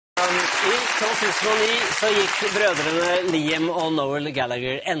I 2009 så gikk brødrene Liam og Noel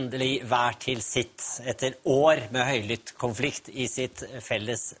Gallagher endelig hver til sitt, etter år med høylytt konflikt I sitt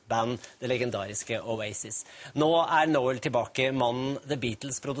felles band, det legendariske Oasis. Nå Noel tilbake, mannen The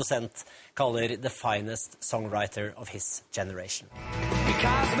Beatles-produsent kaller the finest songwriter of his generation.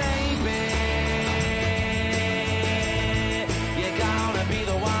 Because maybe you're gonna be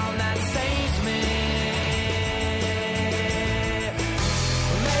the one that saves me.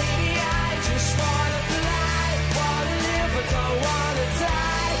 Maybe I just wanna fly, wanna live but don't wanna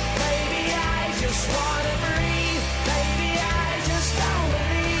die. Maybe I just wanna breathe, maybe I just don't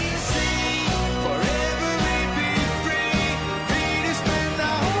believe. See, forever be free, free to spend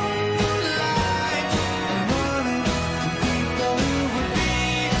our whole life running from people who would be,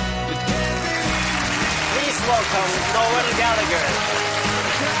 but can't believe. Please welcome Noel Gallagher.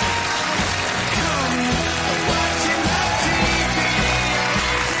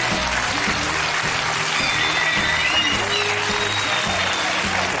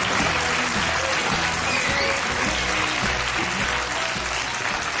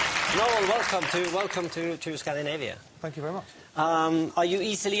 Noel, welcome to Scandinavia. Thank you very much. Are you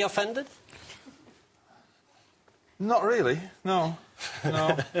easily offended? Not really, no.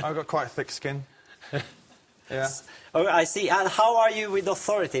 No, I've got quite thick skin. Yeah. Oh, I see. And how are you with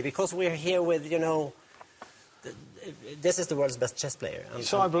authority? Because we're here with, you know, this is the world's best chess player. And,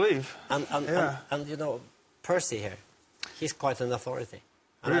 So I believe. And you know, Percy here, he's quite an authority.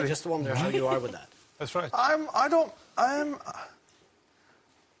 And Really? I just wonder how you are with that. That's right.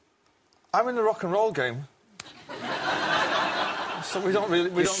 I'm in the rock and roll game. So we don't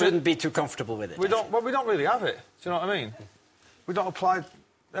really... You shouldn't be too comfortable with it. We don't really have it. Do you know what I mean? We don't apply...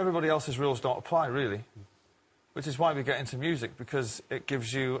 Everybody else's rules don't apply, really. Which is why we get into music, because it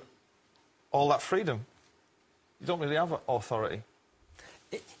gives you all that freedom. You don't really have authority.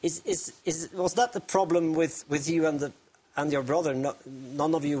 Was that the problem with you and your brother?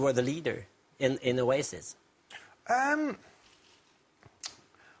 None of you were the leader in Oasis. I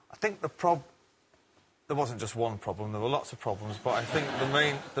think there wasn't just one problem, there were lots of problems, but I think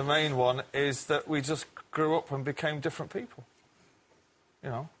the main one is that we just grew up and became different people. You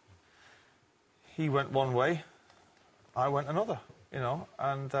know, he went one way, I went another, you know,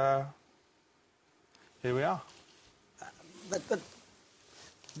 and here we are. But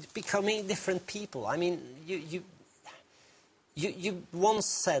becoming different people, I mean, you once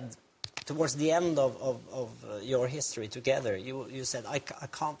said, towards the end of your history together, you said, I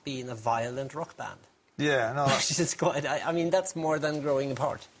can't be in a violent rock band. Yeah, no, that's... It's quite, I mean, that's more than growing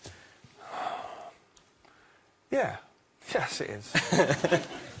apart. Yeah. Yes, it is.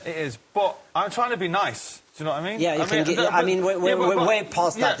 It is. But I'm trying to be nice. Do you know what I mean? Yeah, we're way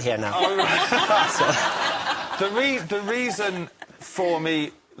past that here now. The reason for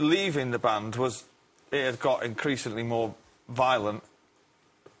me leaving the band was it had got increasingly more violent.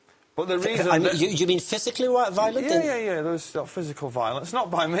 But the reason... you mean physically violent? Yeah, there was physical violence.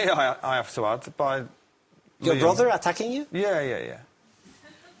 Not by me, I have to add, by Your Liam. brother attacking you? Yeah.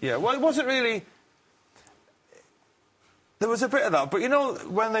 Yeah, well, it wasn't really... There was a bit of that, but you know,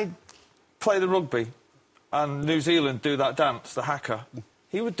 when they play the rugby and New Zealand do that dance, the haka,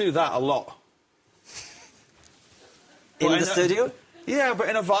 he would do that a lot. In the studio? Yeah, but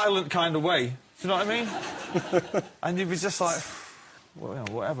in a violent kind of way. Do you know what I mean? And you'd be just like, well, you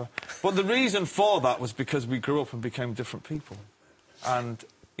know, whatever. But the reason for that was because we grew up and became different people. And,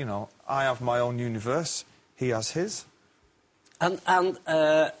 you know, I have my own universe, he has his.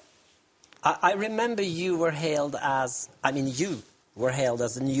 I remember you were hailed as... I mean, you were hailed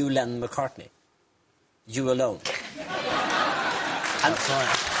as the new Lennon McCartney. You alone. That's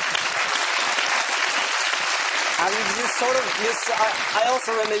right. And you sort of... I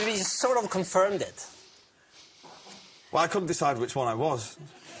also remember you sort of confirmed it. Well, I couldn't decide which one I was.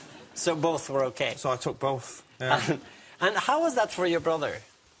 So both were okay. So I took both, yeah. And how was that for your brother?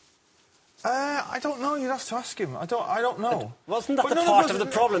 I don't know. You'd have to ask him. I don't know. But wasn't that part of the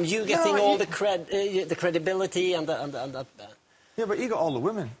problem? You getting all the credibility and the... Yeah, but he got all the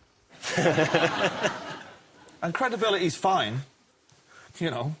women. And credibility's fine,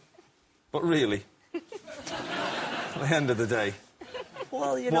 you know. But really, at the end of the day,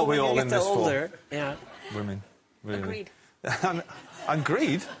 well, you know, what are we all in this older, for? Yeah. Women, really. Agreed. And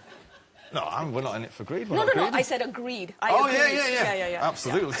greed? No, we're not in it for greed. No, I said agreed. I agreed. Yeah.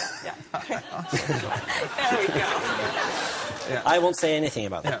 Absolutely. Yeah. There we go. Yeah. I won't say anything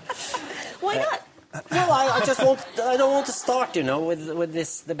about that. Yeah. Why not? Well, I don't want to start, you know, with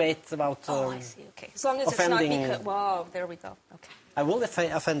this debate about I see, okay. As long as offending... it's not because... Wow, there we go, okay. I will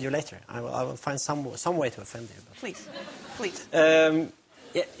offend you later. I will find some way to offend you. But... Please.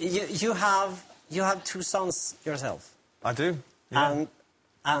 You have 2 sons yourself. I do. Yeah.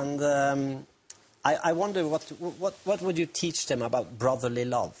 And I wonder what would you teach them about brotherly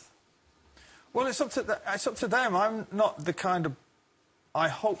love? Well, it's up to them. I'm not the kind of... I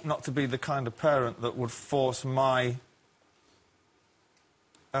hope not to be the kind of parent that would force my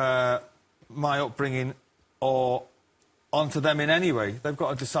upbringing or onto them in any way. They've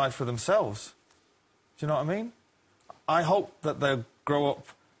got to decide for themselves. Do you know what I mean? I hope that they'll grow up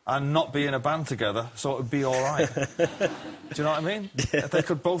and not be in a band together, so it would be all right. Do you know what I mean? If they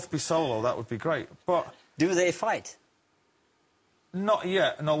could both be solo, that would be great. But... Do they fight? Not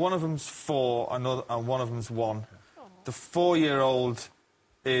yet. No, one of them's 4 and one of them's 1. The 4-year-old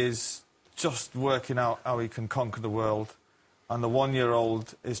is just working out how he can conquer the world, and the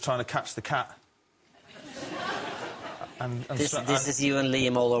 1-year-old is trying to catch the cat. This is you and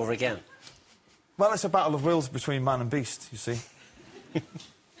Liam all over again. Well, it's a battle of wills between man and beast, you see.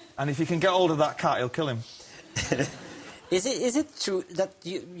 And if he can get hold of that cat, he'll kill him. Is it true that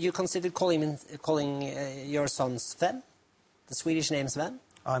you consider calling your son Sven? The Swedish name Sven?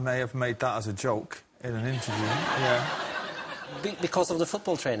 I may have made that as a joke in an interview, yeah. Because of the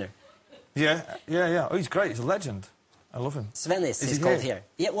football trainer? Yeah. Oh, he's great. He's a legend. I love him. Sven is called here?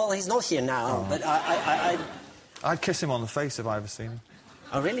 Yeah, well, he's not here now, but I'd kiss him on the face if I ever seen him.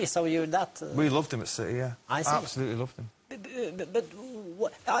 Oh, really? So you're that... We loved him at City, yeah. I see. Absolutely loved him. But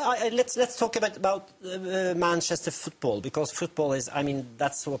let's talk about Manchester football, because football is, I mean,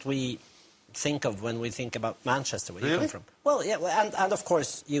 that's what we think of when we think about Manchester, where you come from. Well, yeah, and of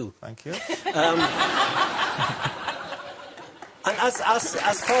course you. Thank you. And as far as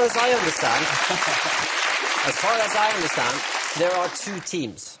I understand, there are 2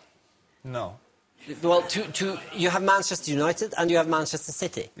 teams. No. Well, you have Manchester United and you have Manchester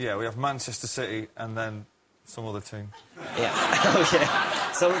City. Yeah, we have Manchester City and then some other team. Yeah, okay.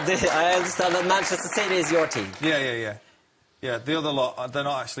 So I understand that Manchester City is your team. Yeah. Yeah, the other lot, they're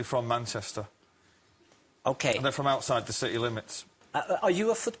not actually from Manchester. Okay. They're from outside the city limits. Are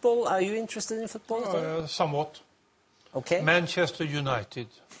you interested in football? Somewhat. Okay. Manchester United.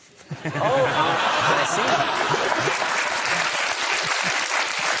 I see.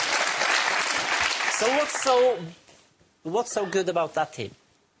 So what's so good about that team?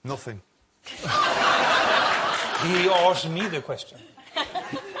 Nothing. He asked me the question.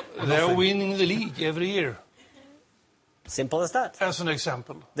 They're winning the league every year. Simple as that. As an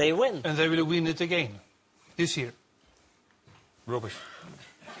example. They win. And they will win it again this year. Rubbish.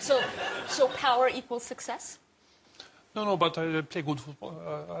 So power equals success? No, but they play good football.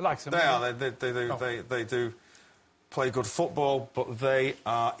 I like them. They are. They do play good football, but they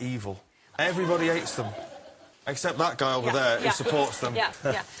are evil. Everybody hates them, except that guy over there who supports them. Yeah.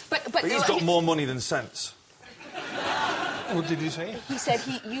 But he's got more money than sense. What did he say? He said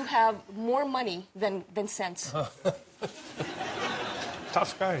you have more money than sense.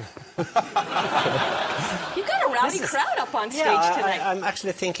 Tough guy. You got a rowdy crowd up on stage tonight. I'm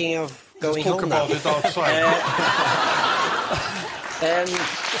actually thinking of going Let's talk home about now. it outside.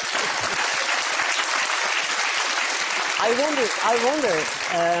 I wonder.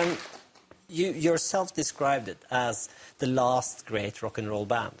 You yourself described it as the last great rock and roll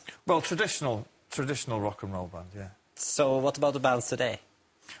band. Well, traditional rock and roll band, yeah. So what about the bands today?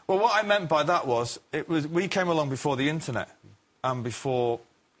 Well, what I meant by that was we came along before the internet and before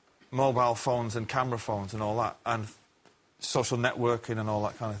mobile phones and camera phones and all that, and social networking and all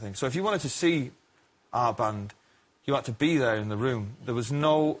that kind of thing. So if you wanted to see our band, you had to be there in the room. There was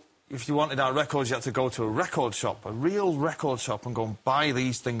no... If you wanted our records, you had to go to a record shop, a real record shop, and go and buy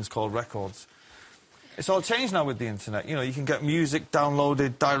these things called records. It's all changed now with the internet. You know, you can get music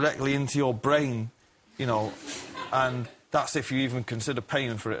downloaded directly into your brain, you know, and that's if you even consider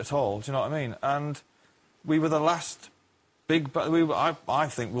paying for it at all. Do you know what I mean? And we were the last big... I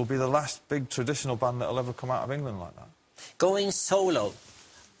think we'll be the last big traditional band that'll ever come out of England like that. Going solo,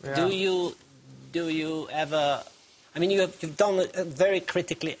 Yeah. do you ever... I mean, you've done a very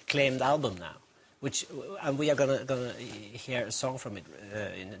critically acclaimed album now, which and we are gonna hear a song from it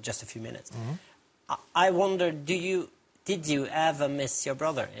in just a few minutes. Mm-hmm. I wonder, did you ever miss your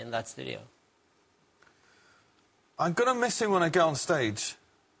brother in that studio? I'm gonna miss him when I get on stage.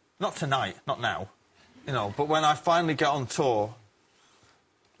 Not tonight, not now, you know, but when I finally get on tour.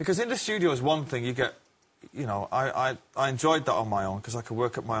 Because in the studio is one thing, you get... You know, I enjoyed that on my own, because I could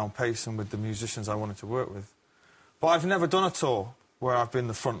work at my own pace and with the musicians I wanted to work with. But I've never done a tour where I've been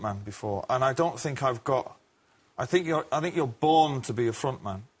the front man before, and I don't think I've got... I think you're born to be a front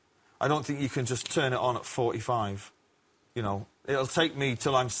man. I don't think you can just turn it on at 45, you know. It'll take me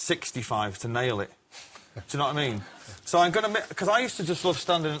till I'm 65 to nail it. Do you know what I mean? So I'm going to... Because I used to just love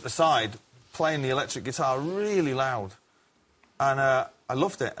standing at the side, playing the electric guitar really loud. And I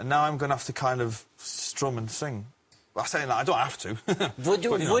loved it. And now I'm going to have to kind of strum and sing. I'm saying that, I don't have to. Would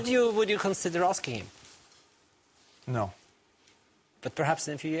you, But, you know. would you consider asking him? No. But perhaps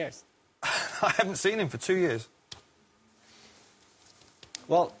in a few years. I haven't seen him for 2 years.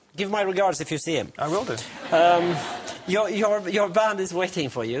 Well, give my regards if you see him. I will do. Your band is waiting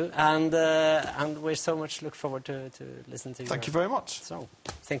for you, and we so much look forward to listen to you. Thank you very much. So,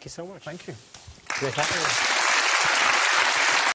 thank you so much. Thank you. Great having you.